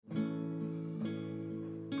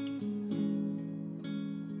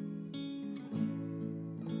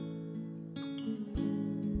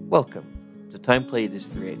Welcome to Time Played is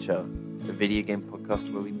 3HR, a video game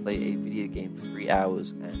podcast where we play a video game for 3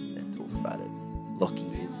 hours and then talk about it. Lockie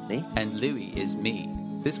is me. And Louis is me.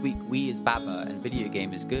 This week, we is Baba, and video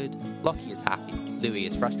game is good. Lockie is happy. Louis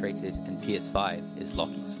is frustrated, and PS5 is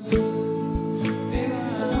Lockie's.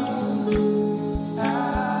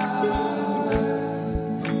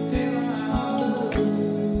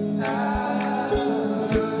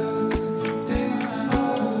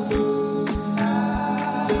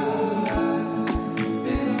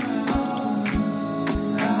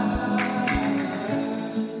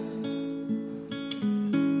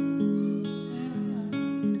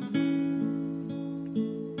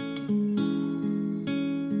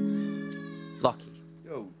 Lockie.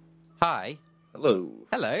 Yo. Hi. Hello.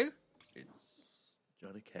 Hello. It's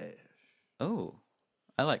Johnny Cash. Oh,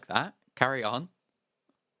 I like that. Carry on.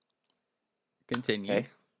 Continue.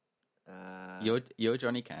 Okay. You're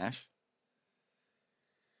Johnny Cash.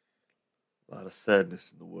 A lot of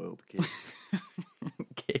sadness in the world, kid.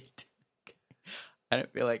 Kid. I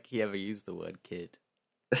don't feel like he ever used the word kid.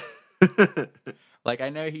 Like, I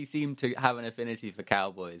know he seemed to have an affinity for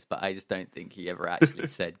cowboys, but I just don't think he ever actually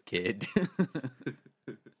said kid.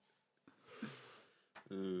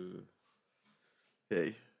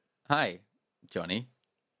 Hey. Hi, Johnny.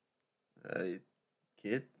 Hey,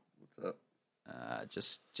 kid. What's up?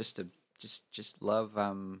 Just love,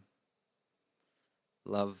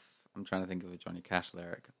 love, I'm trying to think of a Johnny Cash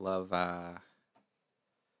lyric. Love, oh,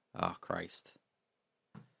 Christ.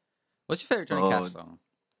 What's your favorite Johnny Cash song?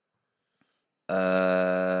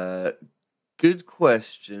 Good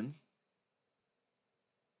question.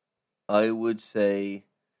 I would say,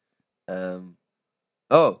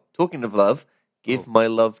 talking of love, Give My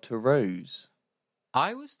Love to Rose.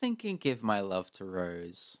 I was thinking Give My Love to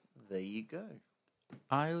Rose. There you go.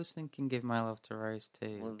 I was thinking Give My Love to Rose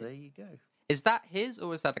too. Well, there you go. Is that his or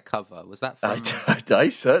was that a cover? Was that from... I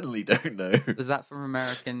certainly don't know. Was that from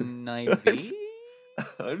American Navy?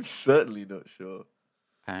 I'm certainly not sure.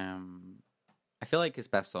 I feel like his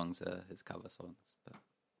best songs are his cover songs. But...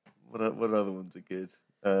 What other ones are good?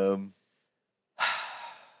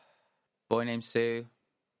 Boy Named Sue.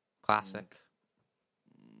 Classic.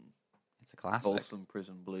 It's a classic. Folsom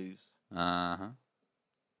Prison Blues. Uh-huh.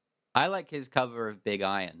 I like his cover of Big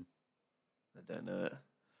Iron. I don't know it.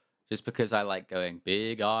 Just because I like going,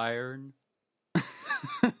 Big Iron.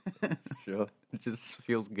 Sure. It just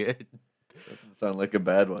feels good. Doesn't sound like a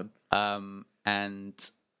bad one.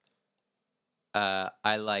 And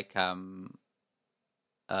I like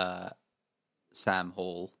Sam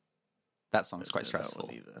Hall. That song's quite stressful.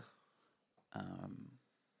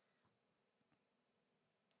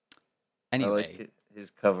 Anyway, I like his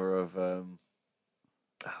cover of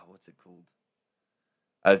what's it called?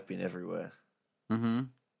 I've Been Everywhere. Mm-hmm.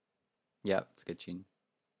 Yeah, it's a good tune.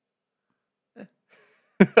 I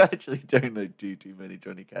actually don't know too many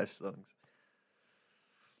Johnny Cash songs.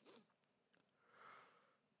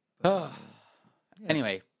 Oh. Yeah.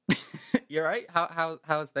 Anyway, you're right.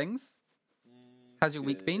 How's things? How's your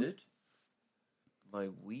week been? My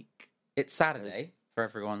week. It's Saturday for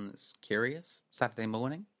everyone that's curious. Saturday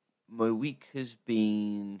morning. My week has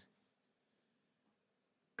been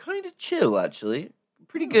kind of chill, actually.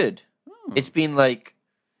 Pretty good. It's been like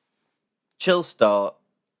chill start,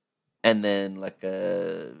 and then like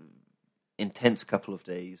a intense couple of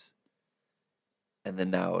days, and then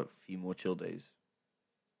now a few more chill days.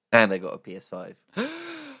 And I got a PS5.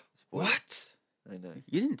 What? I know.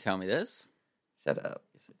 You didn't tell me this. Shut up.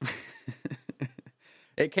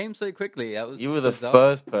 It came so quickly. That was You were the bizarre.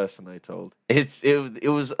 first person I told. It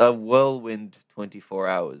was a whirlwind 24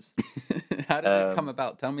 hours. How did it come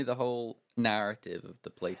about? Tell me the whole narrative of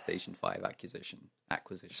the PlayStation 5 acquisition.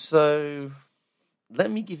 So,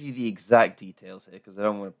 let me give you the exact details here because I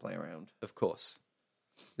don't want to play around. Of course.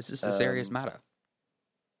 This is a serious matter.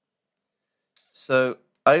 So,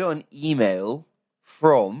 I got an email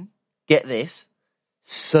from, get this,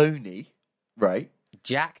 Sony, right?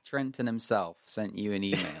 Jack Trenton himself sent you an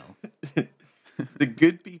email. The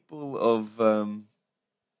good people of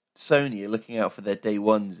Sony are looking out for their day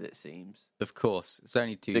ones, it seems. Of course. It's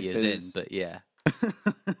only 2 years in, but yeah.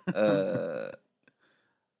 I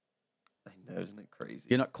know, isn't it crazy?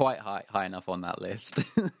 You're not quite high enough on that list.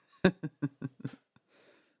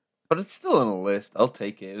 But it's still on the list. I'll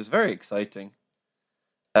take it. It was very exciting.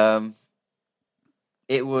 It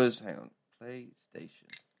was... Hang on. PlayStation.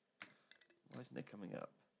 Why isn't it coming up?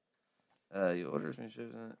 Your order has been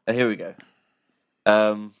chosen. Here we go.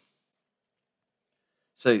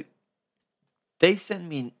 So, they sent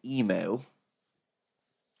me an email.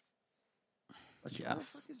 Actually, Yes. what the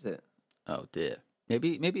fuck is it? Oh dear.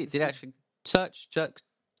 Maybe it did actually search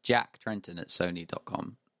Jack Trenton at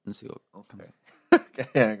Sony.com and see what comes Okay. up. Okay,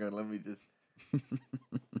 hang on. Let me just.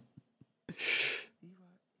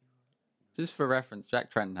 Just for reference, Jack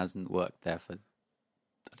Trenton hasn't worked there for,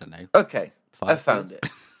 I don't know, Okay, 5 I found years. it.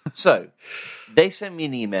 So, they sent me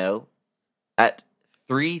an email at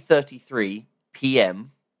 3:33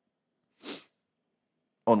 p.m.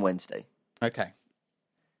 on Wednesday, Okay.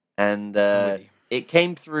 and I'm with you. it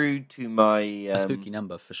came through to my A spooky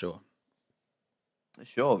number for sure.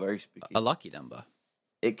 sure, very spooky. A lucky number,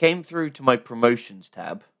 It came through to my promotions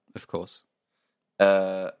tab, of course.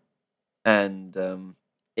 and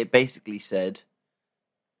it basically said,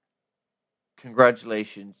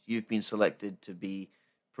 "Congratulations, you've been selected to be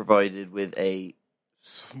provided with a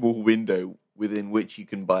small window within which you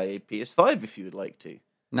can buy a PS5 if you would like to."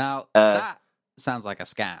 Now, that sounds like a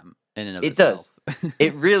scam in and of It does. itself.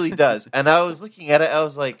 It really does. And I was looking at it, I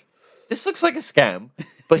was like, this looks like a scam.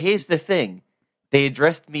 But here's the thing. They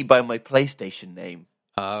addressed me by my PlayStation name.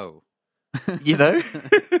 Oh. You know?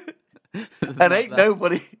 And ain't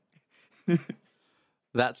nobody...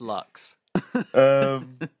 That's Lux.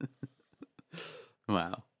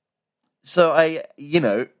 Wow. So I,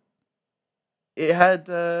 it had,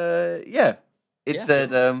 It Yeah,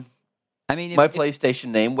 said, I mean, my PlayStation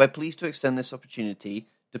name, we're pleased to extend this opportunity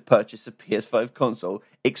to purchase a PS5 console,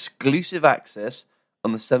 exclusive access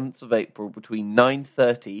on the 7th of April between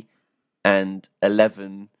 9:30 and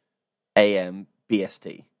 11 a.m.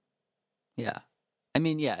 BST. Yeah. I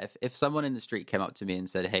mean, yeah, if someone in the street came up to me and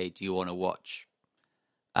said, "Hey, do you want to watch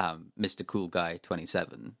Mr. Cool Guy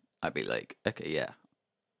 27?" I'd be like, "Okay, yeah.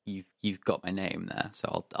 You've got my name there,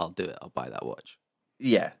 so I'll do it. I'll buy that watch."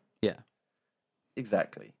 Yeah. Yeah.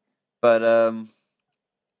 Exactly. But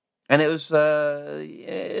and it was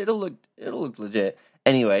it'll look legit.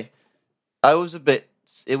 Anyway, it was a bit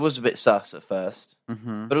sus at first,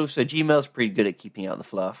 Mm-hmm. but also Gmail's pretty good at keeping out the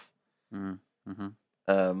fluff. Mm-hmm.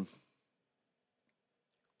 And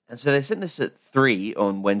so they sent this at 3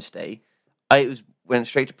 on Wednesday. Went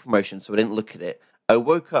straight to promotion, so I didn't look at it. I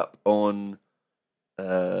woke up on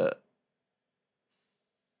when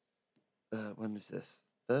was this?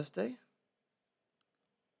 Thursday?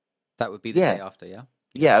 That would be the Yeah. day after, yeah?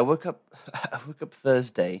 Yeah, I woke up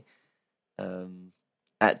Thursday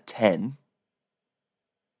at 10.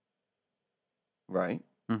 Right.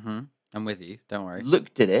 Mm-hmm. I'm with you. Don't worry.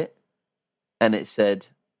 Looked at it, and it said,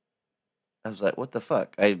 I was like, what the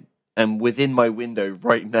fuck? I am within my window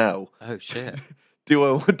right now. Oh, shit. Do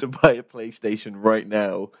I want to buy a PlayStation right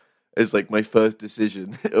now? As like my first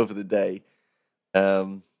decision of the day.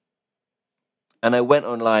 And I went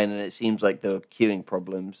online, and it seems like there were queuing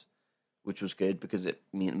problems, which was good because it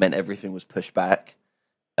meant everything was pushed back.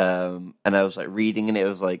 And I was like reading, and it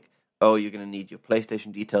was like, "Oh, you're going to need your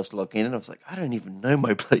PlayStation details to log in." And I was like, "I don't even know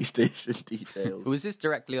my PlayStation details." Was this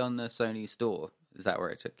directly on the Sony store? Is that where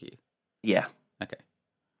it took you? Yeah. Okay.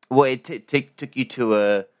 Well, it took you to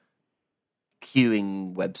a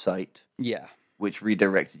queuing website, Yeah. which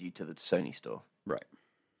redirected you to the Sony store. Right.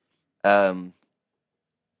 And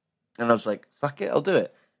I was like, "Fuck it, I'll do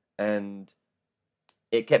it." And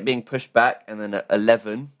it kept being pushed back, and then at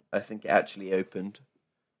 11, I think it actually opened.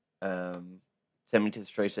 Sent me to the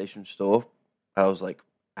PlayStation store. I was like,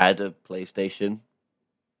 add a PlayStation,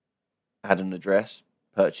 add an address,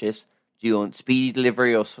 purchase. Do you want speedy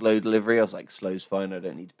delivery or slow delivery? I was like, slow's fine. I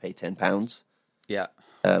don't need to pay £10. Yeah.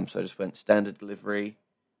 So I just went standard delivery,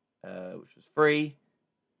 which was free,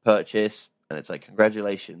 purchase, and it's like,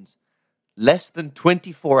 congratulations. Less than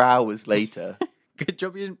 24 hours later. Good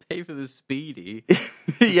job you didn't pay for the speedy.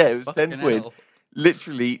 Yeah, it was Fucking 10 quid. hell.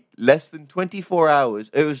 Literally less than 24 hours.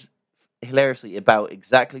 It was hilariously about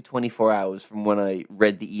exactly 24 hours from when I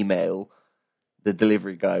read the email. The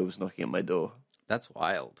delivery guy was knocking at my door. That's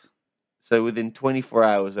wild. So within 24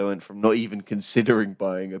 hours, I went from not even considering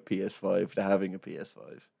buying a PS5 to having a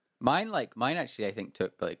PS5. Mine actually, I think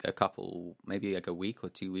took like a couple, maybe like a week or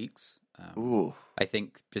 2 weeks. Ooh. I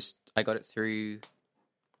think I got it through.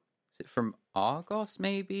 Is it from Argos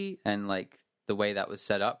maybe? And like the way that was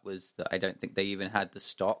set up was that I don't think they even had the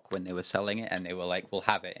stock when they were selling it, and they were like, "We'll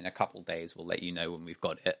have it in a couple days. We'll let you know when we've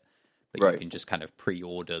got it, but Right. you can just kind of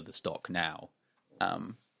pre-order the stock now."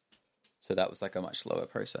 So that was like a much slower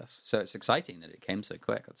process. So it's exciting that it came so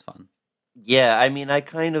quick. That's fun. Yeah, I mean, I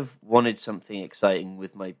kind of wanted something exciting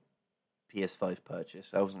with my PS5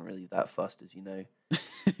 purchase. I wasn't really that fussed, as you know.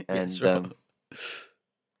 And sure.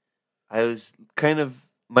 I was kind of...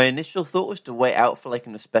 My initial thought was to wait out for like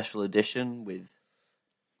a special edition with,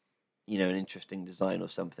 an interesting design or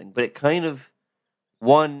something. But it kind of...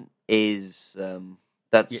 One is...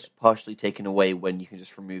 that's partially taken away when you can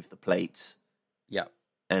just remove the plates. Yeah.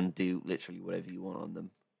 And do literally whatever you want on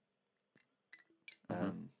them.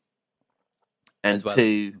 And As well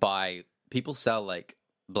two, as people sell like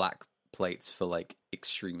black plates for like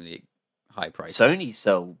extremely high prices. Sony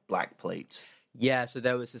sell black plates Yeah, so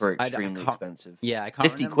there was this for I extremely can't- expensive. Yeah, I can't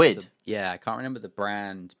 50 remember quid. I can't remember the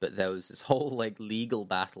brand, but there was this whole like legal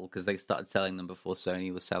battle because they started selling them before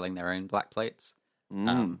Sony was selling their own black plates.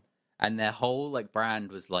 And their whole like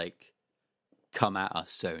brand was like, "Come at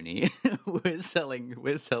us, Sony!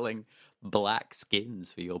 we're selling black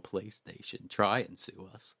skins for your PlayStation. Try and sue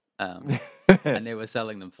us." And they were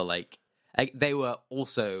selling them for like they were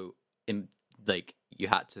also in like you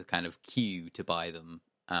had to kind of queue to buy them.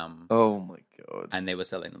 Oh my god! And they were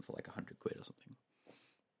selling them for like 100 quid or something.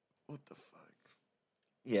 What the fuck?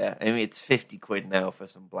 Yeah, I mean it's 50 quid now for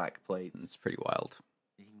some black plates. It's pretty wild.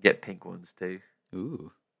 You can get pink ones too.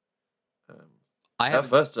 Ooh. At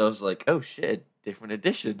first I was like, oh shit, different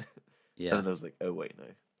edition. Yeah. And then I was like, oh wait, no.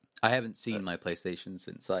 I haven't seen my PlayStation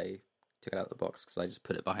since I took it out of the box because I just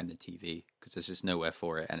put it behind the TV because there's just nowhere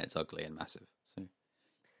for it and it's ugly and massive. So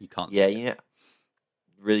you can't see it. Yeah,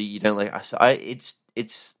 really, you don't like.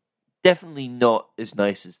 It's definitely not as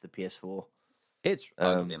nice as the PS4. It's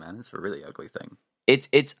ugly, man. It's a really ugly thing.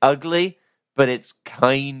 It's ugly, but it's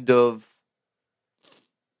kind of.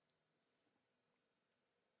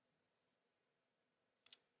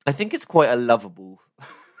 I think it's quite a lovable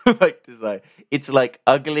like design. It's like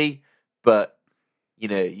ugly, but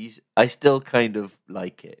I still kind of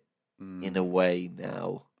like it in a way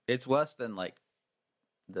now. It's worse than like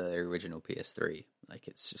the original PS3. Like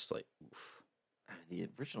it's just like oof. The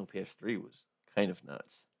original PS3 was kind of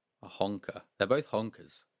nuts. A honker. They're both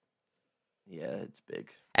honkers. Yeah, it's big.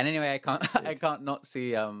 And anyway, I can't not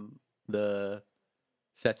see the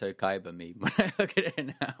Seto Kaiba meme when I look at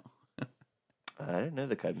it now. I don't know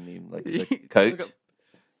the kind of meme, like the coat.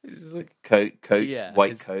 It's like coat, yeah,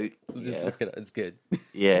 white coat. Just look at it; it's good.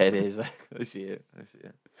 Yeah, it is. I see it.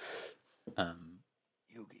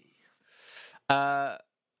 Yogi.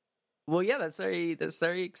 Well, yeah, that's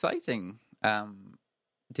very exciting. Have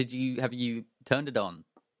you turned it on?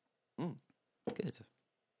 Good.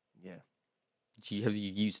 Yeah. Have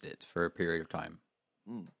you used it for a period of time?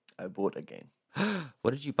 I bought a game.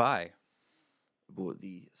 What did you buy? I bought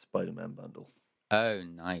the Spider-Man bundle. Oh,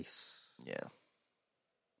 nice. Yeah.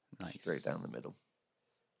 Nice. Straight down the middle.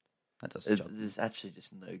 That does the job. There's actually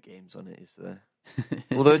just no games on it, is there?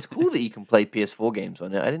 Although it's cool that you can play PS4 games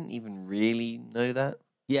on it. I didn't even really know that.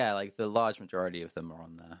 Yeah, like the large majority of them are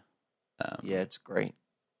on there. Yeah, it's great.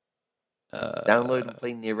 Download and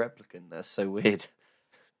play Nier Replicant. That's so weird.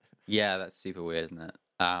 Yeah, that's super weird, isn't it?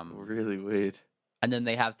 Really weird. And then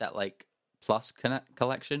they have that like Plus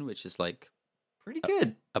collection, which is like pretty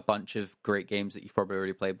good. A bunch of great games that you've probably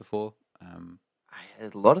already played before.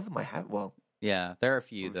 A lot of them I have. Well, yeah, there are a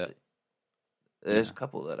few obviously. that. There's a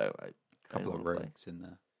couple that I a couple of rogues in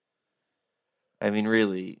there. I mean,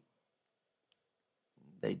 really,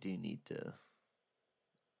 they do need to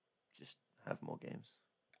just have more games.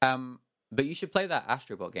 But you should play that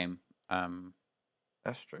Astrobot game.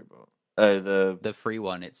 Astrobot. Oh, the free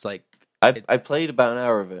one. It's like I played about an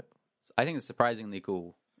hour of it. I think it's surprisingly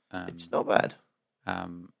cool. It's not bad.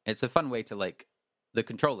 It's a fun way to like the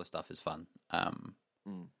controller stuff is fun.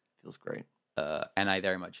 Feels great. And I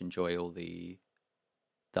very much enjoy all the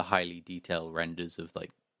highly detailed renders of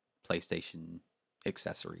like PlayStation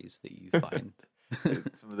accessories that you find.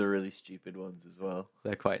 Some of the really stupid ones as well.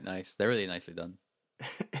 They're quite nice. They're really nicely done.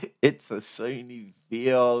 It's a Sony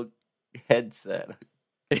VR headset.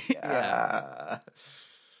 Yeah.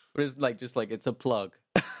 But it's like it's a plug.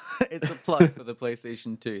 It's a plug for the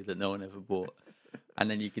PlayStation 2 that no one ever bought. And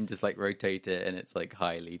then you can just like rotate it and it's like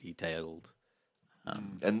highly detailed.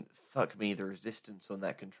 And fuck me, the resistance on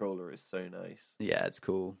that controller is so nice. Yeah, it's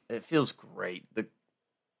cool. It feels great. The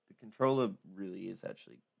controller really is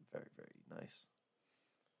actually very, very nice.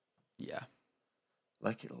 Yeah.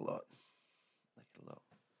 Like it a lot.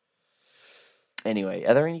 Anyway,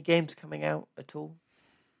 are there any games coming out at all?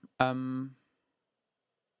 I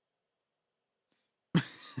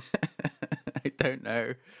don't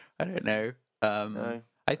know. No,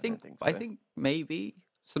 I think maybe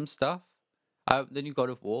some stuff. The new God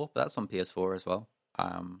of War, but that's on PS4 as well.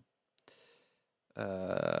 I'm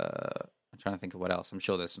trying to think of what else. I'm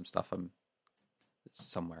sure there's some stuff it's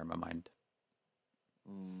somewhere in my mind.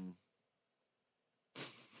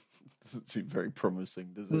 Doesn't seem very promising,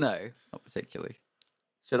 does it? No, not particularly.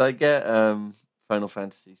 Should I get Final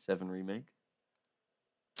Fantasy VII Remake?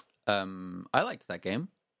 I liked that game.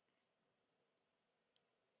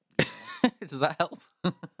 Does that help?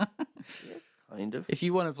 Yeah, kind of. If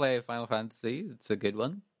you want to play a Final Fantasy, it's a good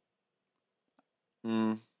one.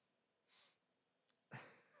 How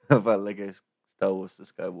about Lego Star Wars: The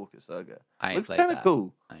Skywalker Saga. I ain't Looks played kind of that.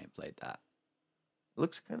 cool. I ain't played that.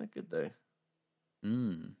 Looks kind of good though.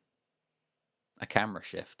 A camera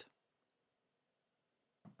shift.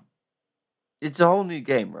 It's a whole new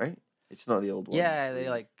game, right? It's not the old one. Yeah,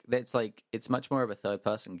 it's much more of a third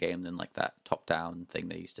person game than like that top down thing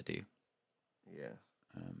they used to do. Yeah.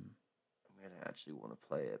 I mean, I actually want to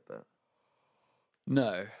play it, but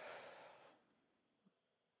no.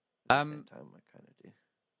 at the same time, I kind of do.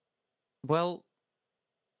 Well,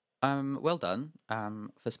 well done.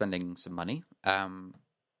 For spending some money.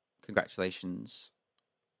 Congratulations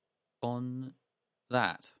on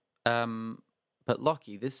that. But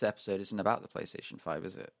Lockie, this episode isn't about the PlayStation 5,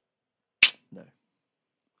 is it? No.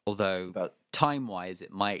 Although time-wise,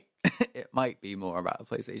 it might it might be more about the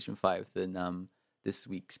PlayStation 5 than this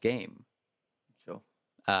week's game. Sure.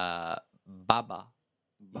 Baba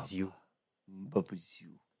is you. Baba is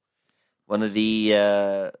you. One of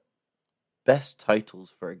the best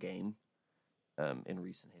titles for a game in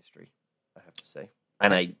recent history, I have to say,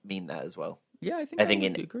 and I mean that as well. Yeah, I think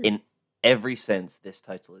in every sense, this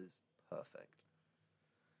title is perfect.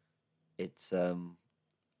 It's a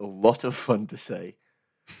lot of fun to say.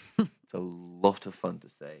 It's a lot of fun to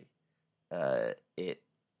say. It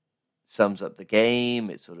sums up the game.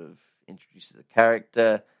 It sort of introduces a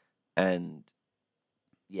character, and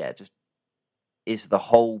yeah, just is the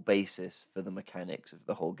whole basis for the mechanics of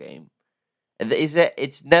the whole game. And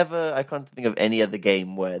it's never. I can't think of any other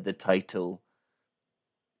game where the title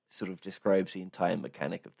sort of describes the entire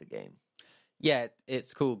mechanic of the game. Yeah,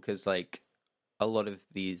 it's cool because like a lot of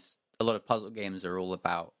puzzle games are all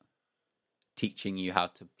about teaching you how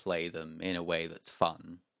to play them in a way that's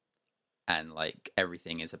fun, and like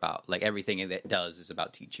everything it does is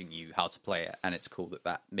about teaching you how to play it, and it's cool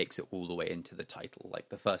that makes it all the way into the title. Like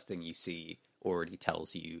the first thing you see already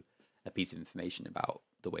tells you a piece of information about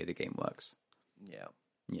the way the game works.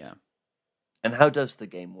 Yeah. And how does the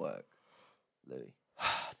game work, Louis?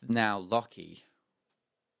 Now, Lockie,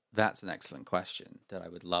 that's an excellent question that I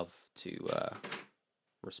would love to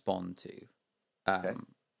respond to. Okay.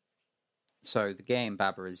 So the game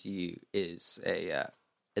Baba Is You is a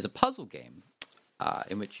puzzle game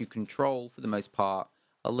in which you control, for the most part,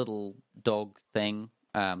 a little dog thing,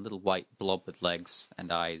 little white blob with legs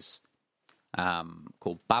and eyes,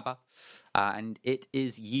 called Baba, and it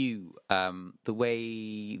is you.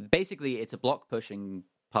 Basically, it's a block pushing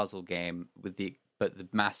puzzle game but the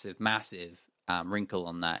massive wrinkle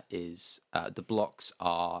on that is the blocks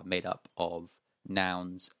are made up of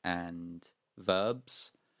nouns and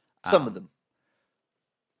verbs. Some of them.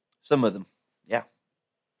 Yeah.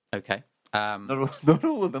 Okay. Not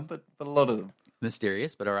all of them, but a lot of them.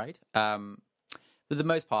 Mysterious, but all right. For the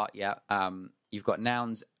most part, yeah. You've got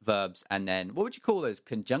nouns, verbs, and then what would you call those?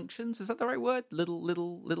 Conjunctions? Is that the right word?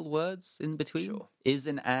 Little words in between. Sure. Is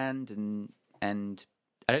and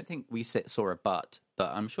I don't think we saw a but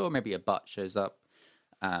I'm sure maybe a but shows up.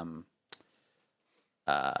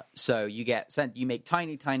 So you make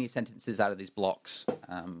tiny sentences out of these blocks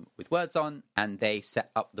with words on, and they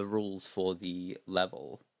set up the rules for the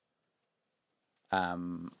level.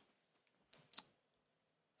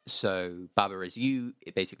 So Baba Is You,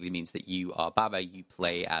 it basically means that you are Baba, you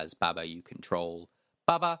play as Baba, you control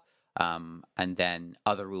Baba. And then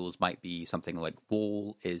other rules might be something like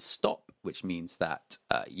wall is stop, which means that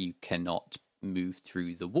you cannot move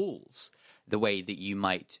through the walls. The way that you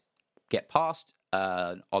might get past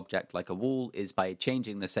an object like a wall is by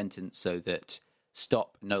changing the sentence so that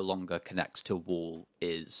stop no longer connects to wall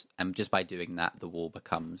is, and just by doing that, the wall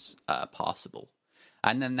becomes passable.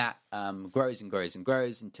 And then that grows and grows and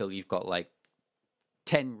grows until you've got like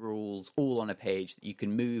 10 rules all on a page that you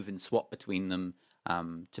can move and swap between them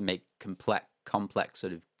to make complex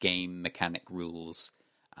sort of game mechanic rules.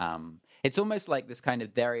 It's almost like this kind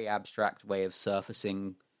of very abstract way of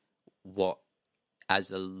surfacing what, as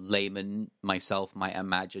a layman myself, might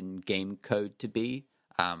imagine game code to be.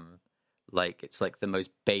 Like it's like the most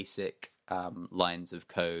basic lines of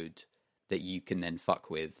code that you can then fuck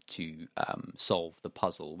with to solve the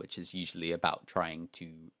puzzle, which is usually about trying to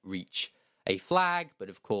reach a flag, but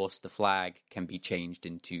of course the flag can be changed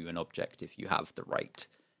into an object if you have the right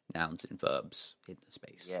nouns and verbs in the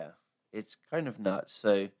space. Yeah, it's kind of nuts.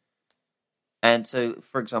 So,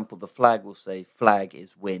 for example, the flag will say flag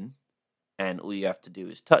is win, and all you have to do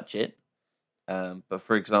is touch it. But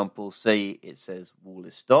for example, say it says wall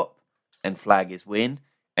is stop and flag is win,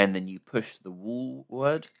 and then you push the wall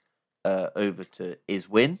word over to is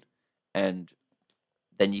win, and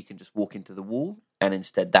then you can just walk into the wall, and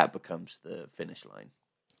instead that becomes the finish line.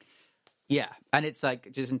 Yeah, and it's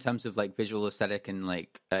like just in terms of like visual aesthetic and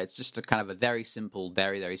like it's just a kind of a very simple,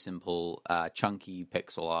 very simple, chunky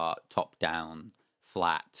pixel art, top down,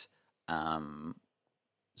 flat, um,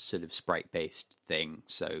 sort of sprite based thing.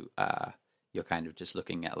 So you're kind of just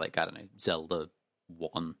looking at like I don't know Zelda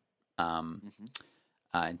 1 um,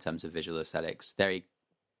 in terms of visual aesthetics. Very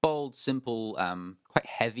bold, simple, quite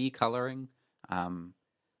heavy coloring.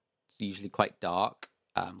 It's usually quite dark.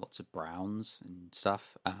 Lots of browns and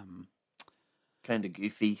stuff. Kind of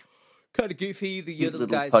goofy. Kind of goofy. The Cute little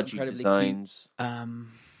little guys pudgy incredibly designs. cute.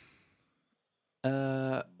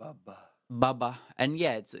 Baba. Baba, and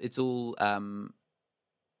yeah, it's all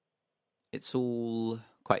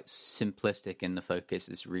quite simplistic, and the focus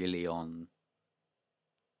is really on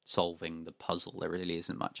solving the puzzle. There really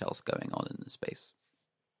isn't much else going on in the space.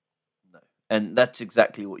 No, and that's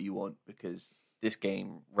exactly what you want because this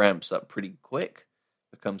game ramps up pretty quick,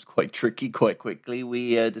 becomes quite tricky quite quickly.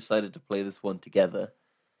 We decided to play this one together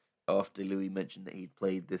after Louis mentioned that he'd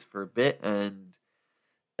played this for a bit, and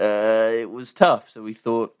it was tough. So we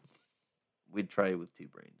thought we'd try it with two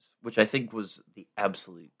brains, which I think was the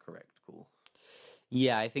absolute correct call.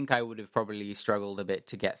 Yeah, I think I would have probably struggled a bit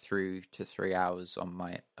to get through to 3 hours on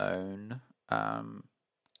my own.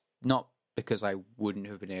 Not because I wouldn't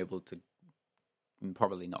have been able to,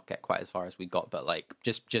 probably not get quite as far as we got, but like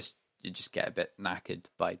just you just get a bit knackered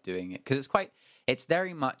by doing it because it's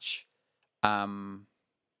very much,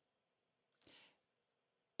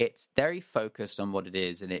 it's very focused on what it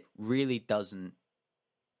is, and it really doesn't.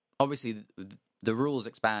 Obviously, the rules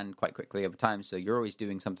expand quite quickly over time, so you're always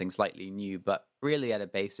doing something slightly new, but really at a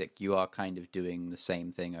basic, you are kind of doing the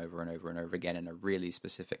same thing over and over and over again in a really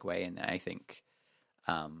specific way. And I think,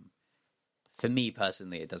 for me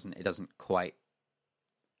personally, it doesn't quite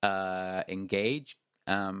engage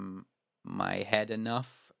my head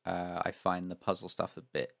enough. I find the puzzle stuff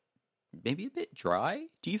maybe a bit dry.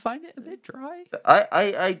 Do you find it a bit dry?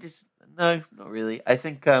 I just no, not really. I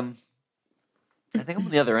think I'm on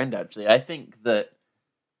the other end actually. I think that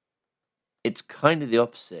it's kind of the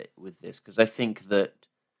opposite with this because I think that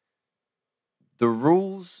the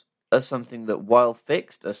rules are something that, while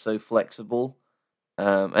fixed, are so flexible.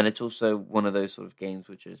 And it's also one of those sort of games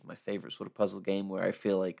which is my favorite sort of puzzle game where I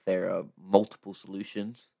feel like there are multiple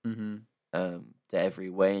solutions to every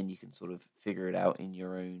way, and you can sort of figure it out in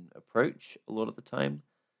your own approach a lot of the time.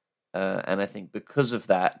 And I think because of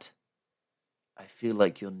that, I feel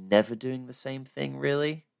like you're never doing the same thing,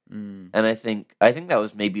 really. And I think that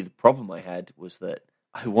was maybe the problem I had, was that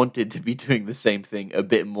I wanted to be doing the same thing a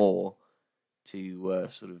bit more to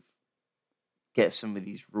sort of get some of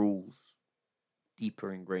these rules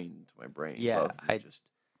deeper ingrained into my brain. Yeah, rather than just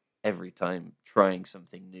every time trying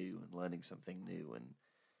something new and learning something new and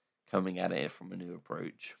coming at it from a new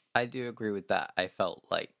approach. I do agree with that. I felt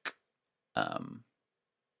like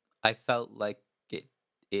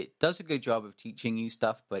it does a good job of teaching you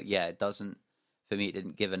stuff, but yeah, it doesn't. For me, it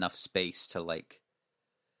didn't give enough space to like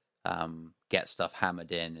get stuff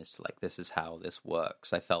hammered in as to like this is how this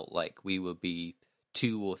works. I felt like we would be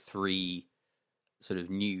 2 or 3 sort of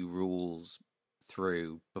new rules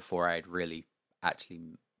through before I'd really actually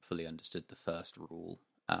fully understood the first rule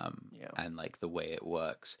and like the way it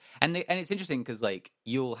works. And it's interesting because like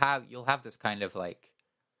you'll have this kind of like,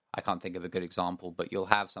 I can't think of a good example, but you'll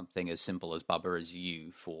have something as simple as Baba Is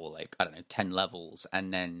You for like, I don't know, 10 levels,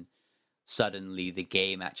 and then suddenly the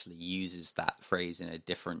game actually uses that phrase in a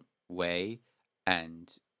different way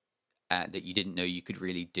and that you didn't know you could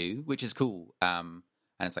really do, which is cool. And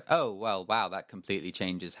it's like, oh, well, wow, that completely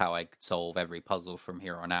changes how I could solve every puzzle from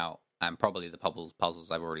here on out, and probably the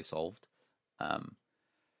puzzles I've already solved,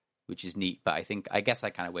 which is neat. But I guess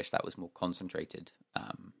I kind of wish that was more concentrated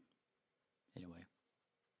in a way.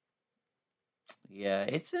 Yeah,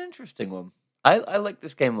 it's an interesting one. I like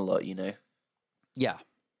this game a lot, you know. Yeah.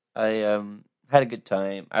 I had a good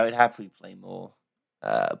time. I would happily play more,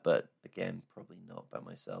 but again, probably not by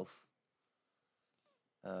myself.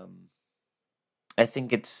 I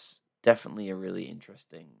think it's definitely a really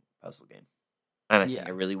interesting puzzle game, and I think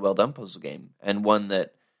a really well done puzzle game, and one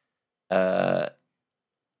that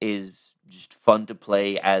is just fun to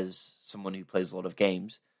play as someone who plays a lot of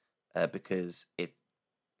games, because it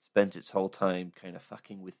spent its whole time kind of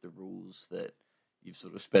fucking with the rules that you've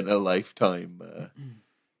sort of spent a lifetime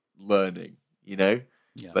learning, you know?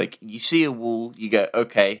 Yeah. Like, you see a wall, you go,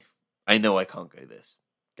 okay, I know I can't go this.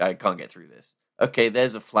 I can't get through this. Okay,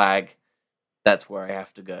 there's a flag. That's where I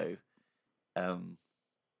have to go.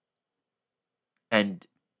 And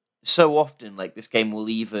so often, like, this game will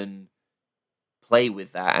even play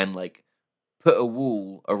with that and, like, put a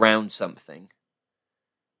wall around something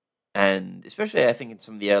and especially I think in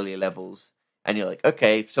some of the earlier levels, and you're like,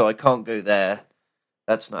 okay, so I can't go there.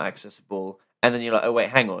 That's not accessible. And then you're like, oh wait,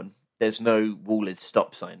 hang on. There's no walled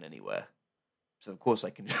stop sign anywhere. So of course I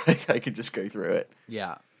can I can just go through it.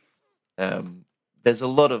 Yeah. There's a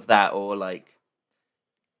lot of that, or like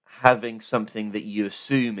having something that you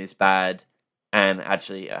assume is bad, and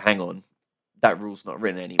actually, hang on, that rule's not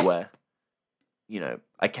written anywhere.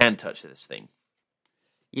 I can touch this thing.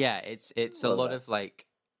 Yeah, it's a Love lot that. of like,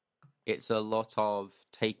 it's a lot of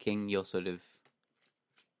taking your sort of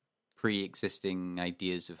pre-existing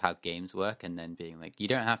ideas of how games work and then being like, you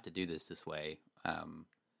don't have to do this way.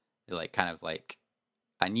 Like kind of like,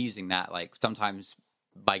 and using that like sometimes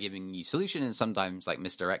by giving you solution and sometimes like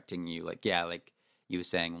misdirecting you. Like, yeah, like you were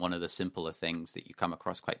saying, one of the simpler things that you come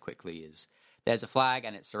across quite quickly is there's a flag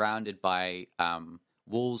and it's surrounded by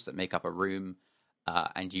walls that make up a room.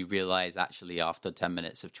 And you realize actually after 10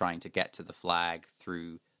 minutes of trying to get to the flag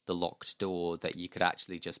through the locked door that you could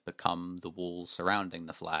actually just become the walls surrounding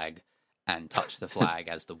the flag and touch the flag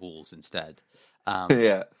as the walls instead.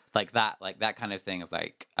 Yeah. Like that kind of thing of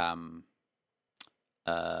like,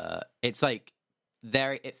 it's like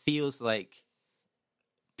there, it feels like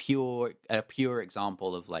a pure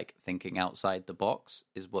example of like thinking outside the box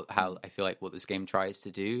is how I feel like what this game tries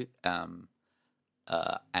to do.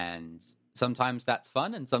 And sometimes that's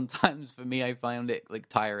fun, and sometimes for me I find it like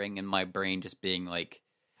tiring and my brain just being like,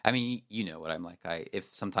 I mean, you know what I'm like.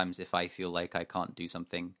 If I feel like I can't do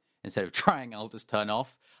something, instead of trying, I'll just turn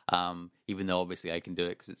off. Even though obviously I can do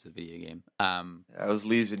it because it's a video game. I was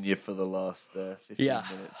losing you for the last 15 minutes.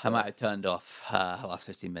 I might have turned off the last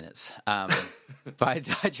 15 minutes. But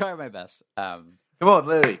I try my best. Come on,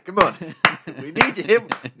 Lily. Come on. We need you.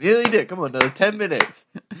 We really do. Come on, another 10 minutes.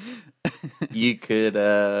 You could,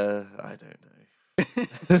 I don't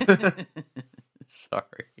know.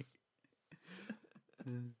 Sorry.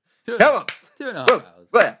 Come on. 2.5 hours.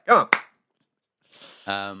 Yeah, come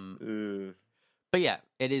on. But yeah,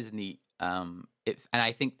 it is neat. And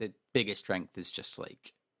I think the biggest strength is just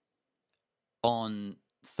like on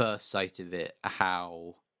first sight of it,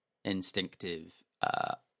 how instinctive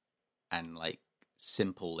and like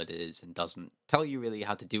simple it is, and doesn't tell you really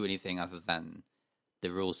how to do anything other than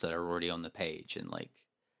the rules that are already on the page, and like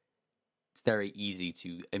it's very easy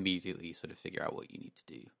to immediately sort of figure out what you need to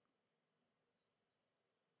do.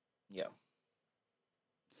 Yeah.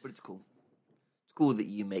 But it's cool. It's cool that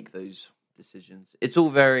you make those decisions. It's all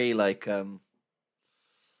very like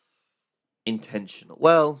intentional.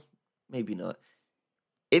 Well, maybe not.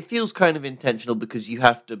 It feels kind of intentional because you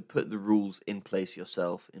have to put the rules in place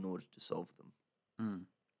yourself in order to solve them.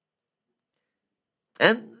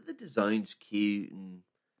 And the design's cute and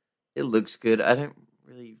it looks good. I don't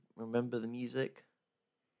really remember the music.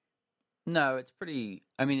 No, it's pretty.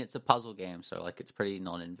 I mean, it's a puzzle game, so like it's pretty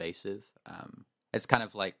non-invasive. It's kind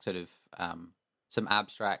of like sort of some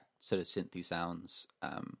abstract sort of synthy sounds,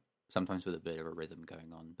 sometimes with a bit of a rhythm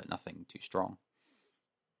going on, but nothing too strong.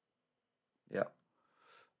 Yeah.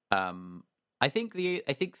 I think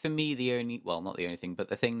for me not the only thing, but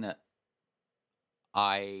the thing that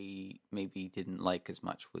I maybe didn't like as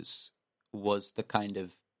much was the kind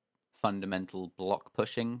of fundamental block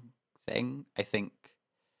pushing thing. I think,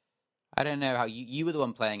 I don't know how you were the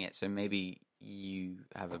one playing it, so maybe you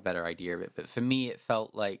have a better idea of it. But for me, it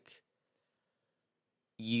felt like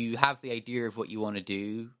you have the idea of what you want to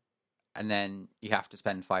do, and then you have to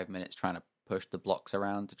spend 5 minutes trying to push the blocks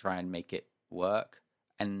around to try and make it work.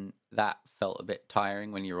 And that felt a bit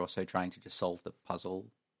tiring when you're also trying to just solve the puzzle.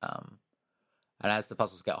 And as the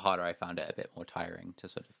puzzles get harder, I found it a bit more tiring to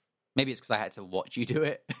sort of. Maybe it's because I had to watch you do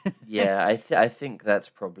it. Yeah, I think that's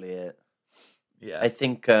probably it. Yeah, I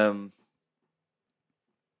think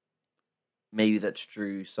maybe that's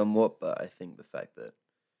true somewhat, but I think the fact that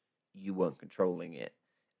you weren't controlling it,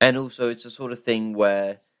 and also it's a sort of thing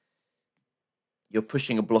where you're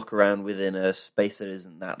pushing a block around within a space that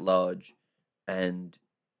isn't that large, and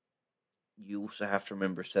you also have to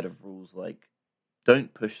remember a set of rules like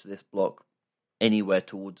don't push this block anywhere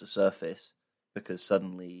towards a surface because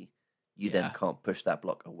suddenly you then can't push that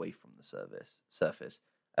block away from the surface.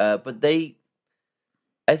 But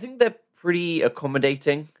I think they're pretty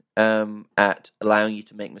accommodating at allowing you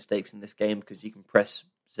to make mistakes in this game because you can press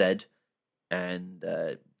Z and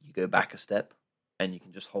you go back a step and you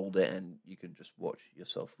can just hold it and you can just watch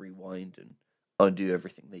yourself rewind and undo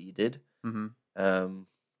everything that you did. Mm-hmm.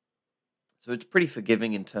 So it's pretty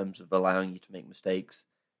forgiving in terms of allowing you to make mistakes,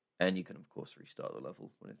 and you can of course restart the level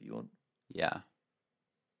whenever you want. Yeah.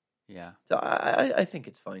 So I think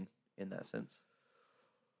it's fine in that sense.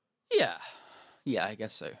 Yeah, I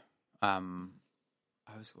guess so. I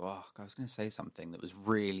I was going to say something that was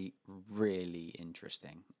really, really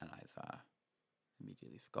interesting, and I've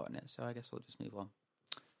immediately forgotten it. So I guess we'll just move on.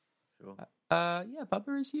 Sure. Yeah,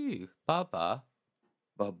 Bubba is you. Bubba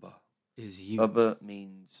Bubba. is you. Bubba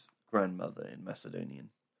means grandmother in Macedonian.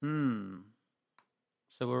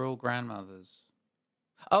 So we're all grandmothers.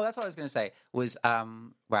 Oh, that's what I was going to say. Was wow,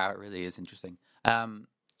 it really is interesting.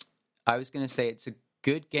 I was going to say it's a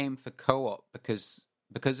good game for co-op because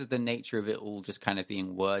of the nature of it all just kind of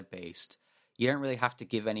being word based. You don't really have to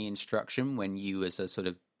give any instruction when you, as a sort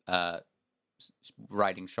of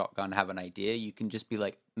riding shotgun, have an idea. You can just be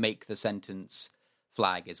like, make the sentence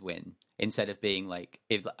flag is win, instead of being like,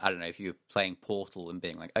 if I don't know, if you're playing Portal and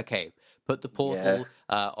being like, okay, put the portal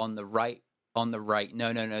on the right. On the right,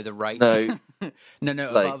 no, the right, No,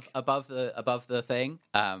 no, like, above the thing.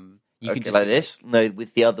 You okay, can just like this. No,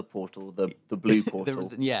 with the other portal, the blue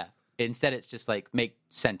portal. yeah. Instead, it's just like make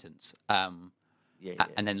sentence. Yeah.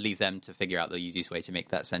 And then leave them to figure out the easiest way to make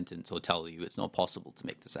that sentence, or tell you it's not possible to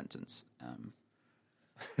make the sentence.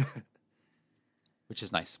 Which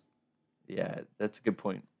is nice. Yeah, that's a good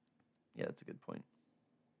point.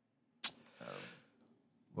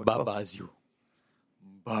 Baba is you.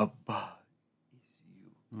 Baba.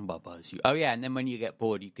 Baba is you. Oh yeah, and then when you get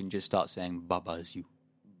bored, you can just start saying Baba is you.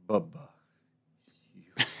 Baba.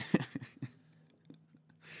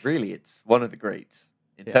 Really, it's one of the greats.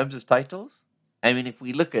 In terms of titles, I mean, if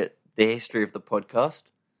we look at the history of the podcast,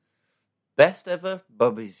 best ever,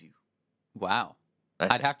 Baba is you. Wow.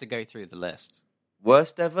 I'd have to go through the list.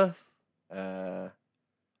 Worst ever? Os.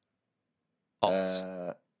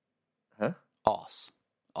 Os.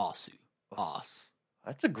 Osu. Os.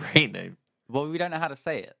 That's a great name. Well, we don't know how to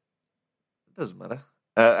say it. It doesn't matter.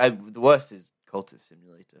 The worst is Cultist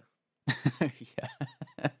Simulator. Yeah.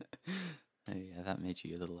 Yeah, that made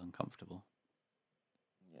you a little uncomfortable.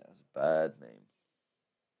 Yeah, it's a bad name.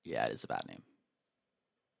 Yeah, it is a bad name.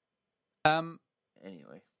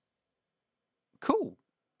 Anyway. Cool. Do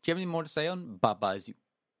you have anything more to say on Baba is you?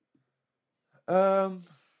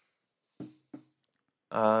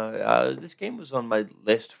 This game was on my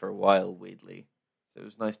list for a while, weirdly. So it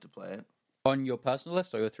was nice to play it. On your personal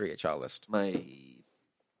list or your 3HR list? My...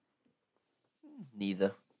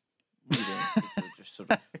 Neither. Just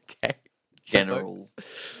sort of okay. general.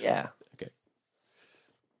 Yeah. Okay.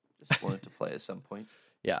 Just wanted to play at some point.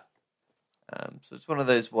 Yeah. So it's one of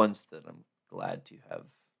those ones that I'm glad to have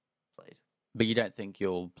played. But you don't think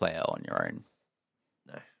you'll play it on your own?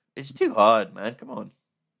 No. It's too hard, man. Come on.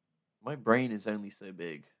 My brain is only so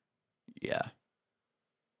big. Yeah.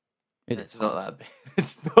 It's not that big.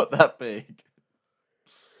 It's not that big.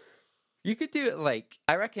 You could do it like,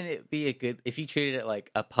 I reckon it'd be a good, if you treated it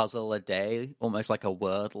like a puzzle a day, almost like a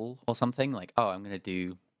Wordle or something, like, oh, I'm going to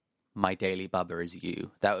do my daily Bubba is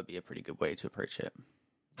you. That would be a pretty good way to approach it.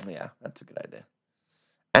 Yeah, that's a good idea.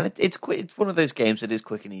 And it's quick. It's one of those games that is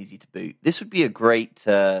quick and easy to boot. This would be a great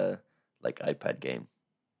iPad game.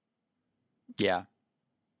 Yeah.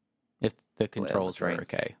 If the controls were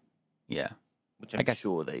okay. Yeah. Which I'm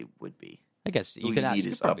sure they would be. I guess you can need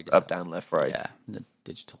is up, down, left, right. Yeah, the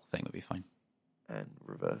digital thing would be fine. And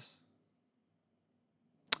reverse.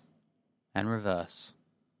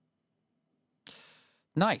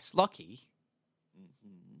 Nice. Lucky.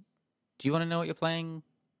 Mm-hmm. Do you want to know what you're playing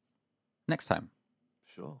next time?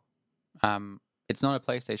 Sure. It's not a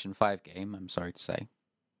PlayStation 5 game, I'm sorry to say.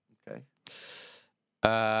 Okay.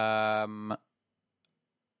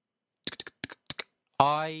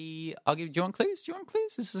 I'll give. Do you want clues?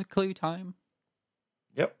 This is a clue time.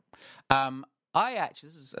 Yep.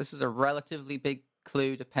 This is a relatively big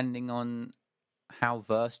clue, depending on how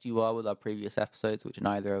versed you are with our previous episodes, which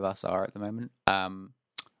neither of us are at the moment,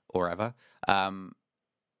 or ever.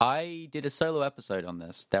 I did a solo episode on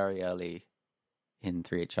this very early in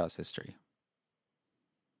 3HR's history.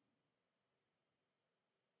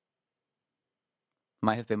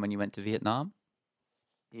 Might have been when you went to Vietnam.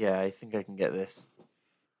 Yeah, I think I can get this.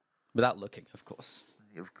 Without looking, of course.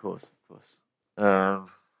 Of course.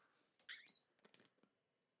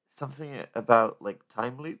 Something about, like,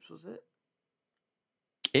 time loops, was it?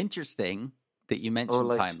 Interesting that you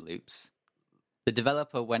mentioned time loops. The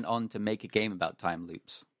developer went on to make a game about time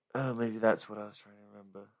loops. Oh, maybe that's what I was trying to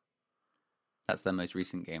remember. That's their most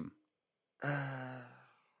recent game.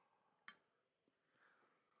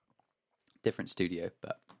 Different studio,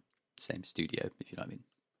 but same studio, if you know what I mean.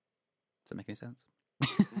 Does that make any sense?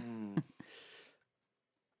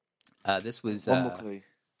 This was... One more clue.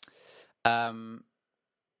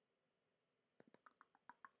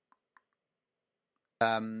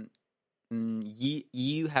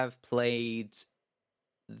 You have played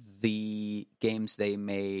the games they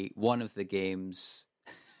made. One of the games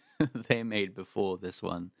they made before this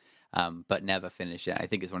one, but never finished it. I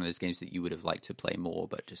think it's one of those games that you would have liked to play more,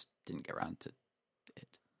 but just didn't get around to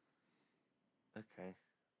it. Okay.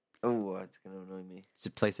 Oh, that's going to annoy me. It's a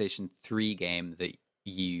PlayStation 3 game that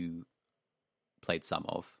you played some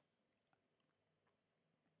of.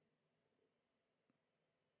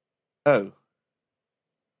 Oh.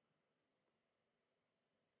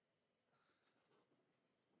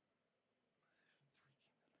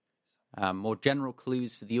 More general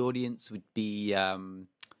clues for the audience would be it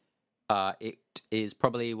is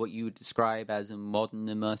probably what you would describe as a modern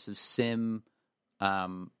immersive sim.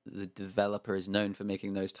 The developer is known for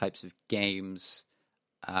making those types of games.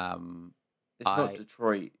 It's not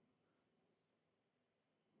Detroit.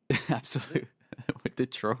 Absolutely. With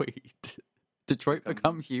Detroit. Detroit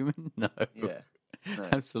become human? No. Yeah. No.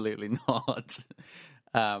 Absolutely not.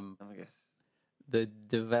 I guess. The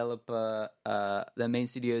developer, their main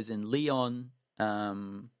studio is in Leon.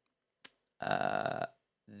 This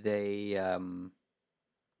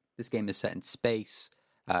game is set in space.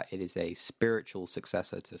 It is a spiritual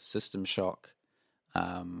successor to System Shock.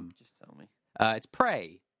 Just tell me. It's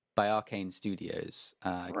Prey by Arcane Studios.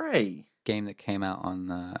 Prey? Game that came out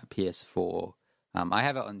on PS4. I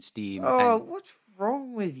have it on Steam. Oh, what's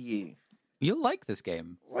wrong with you? You'll like this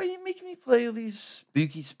game. Why are you making me play all these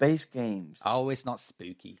spooky space games? Oh, it's not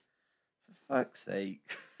spooky. For fuck's sake.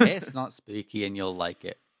 It's not spooky and you'll like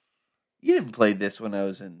it. You didn't play this when I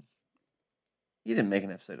was in... You didn't make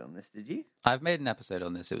an episode on this, did you? I've made an episode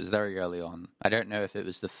on this. It was very early on. I don't know if it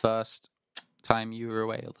was the first time you were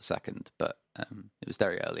away or the second, but it was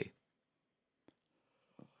very early.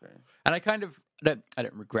 Okay. And I kind of... I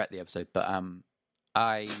don't regret the episode, but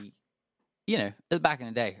it was back in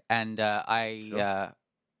the day, and I've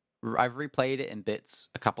replayed it in bits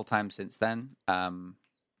a couple times since then, and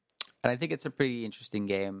I think it's a pretty interesting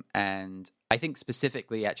game. And I think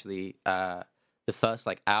specifically, actually, the first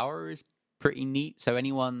hour is pretty neat. So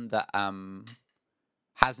anyone that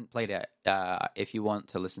hasn't played it, if you want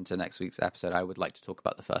to listen to next week's episode, I would like to talk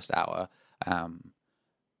about the first hour.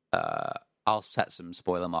 I'll set some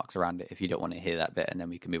spoiler marks around it if you don't want to hear that bit, and then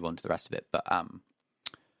we can move on to the rest of it. But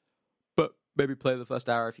maybe play the first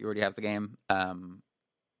hour if you already have the game, and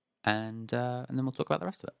then we'll talk about the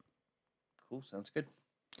rest of it. Cool, sounds good.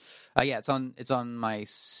 Yeah, it's on my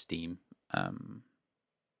Steam. Yeah,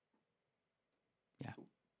 cool.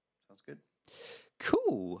 Sounds good.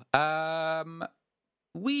 Cool.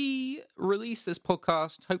 We release this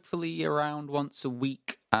podcast hopefully around once a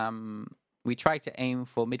week. We try to aim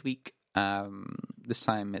for midweek. This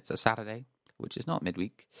time it's a Saturday, which is not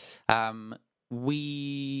midweek.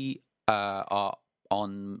 We are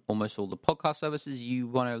on almost all the podcast services you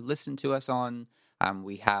want to listen to us on.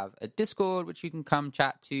 We have a Discord, which you can come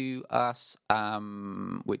chat to us,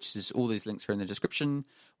 which is all these links are in the description.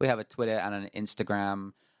 We have a Twitter and an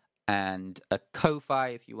Instagram and a Ko-Fi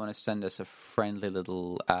if you want to send us a friendly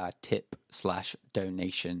little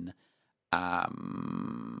tip/donation at,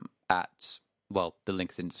 well, the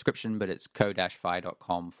link's in the description, but it's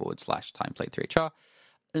ko-fi.com/timeplayed3hr.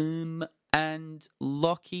 And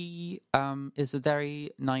Lockie is a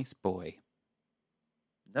very nice boy.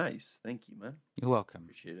 Nice. Thank you, man. You're welcome.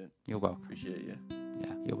 Appreciate it. You're welcome. Appreciate you.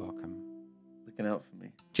 Yeah, you're welcome. Looking out for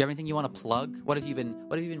me. Do you have anything you want to plug? What have you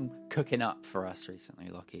been cooking up for us recently,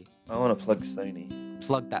 Lockie? I want to plug Sony.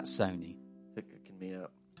 Plug that Sony. They're cooking me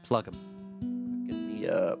up. Plug 'em. Cooking me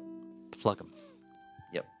up. Plug 'em.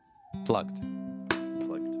 Yep. Plugged.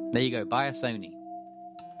 Plugged. There you go. Buy a Sony.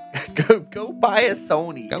 Go buy a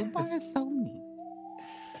Sony. Go buy a Sony.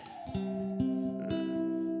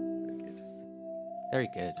 Very good. Very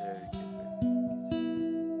good. Very good.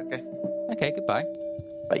 Okay. Okay, goodbye.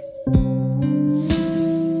 Bye.